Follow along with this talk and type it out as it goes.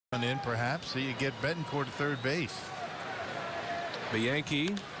in perhaps, so you get Betancourt to third base.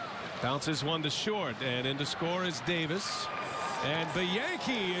 Bianchi bounces one to short, and in to score is Davis. And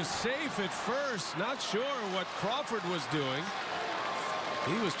Bianchi is safe at first. Not sure what Crawford was doing.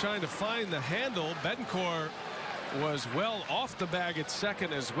 He was trying to find the handle. Betancourt was well off the bag at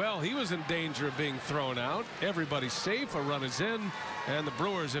second as well. He was in danger of being thrown out. Everybody's safe. A run is in, and the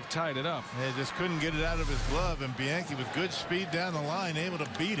Brewers have tied it up. They just couldn't get it out of his glove, and Bianchi with good speed down the line able to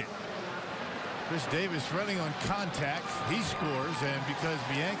beat it. Khris Davis running on contact. He scores, and because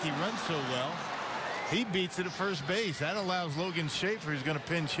Bianchi runs so well, he beats it at first base. That allows Logan Schaefer, who's going to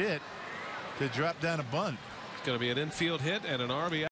pinch hit, to drop down a bunt. It's going to be an infield hit and an RBI.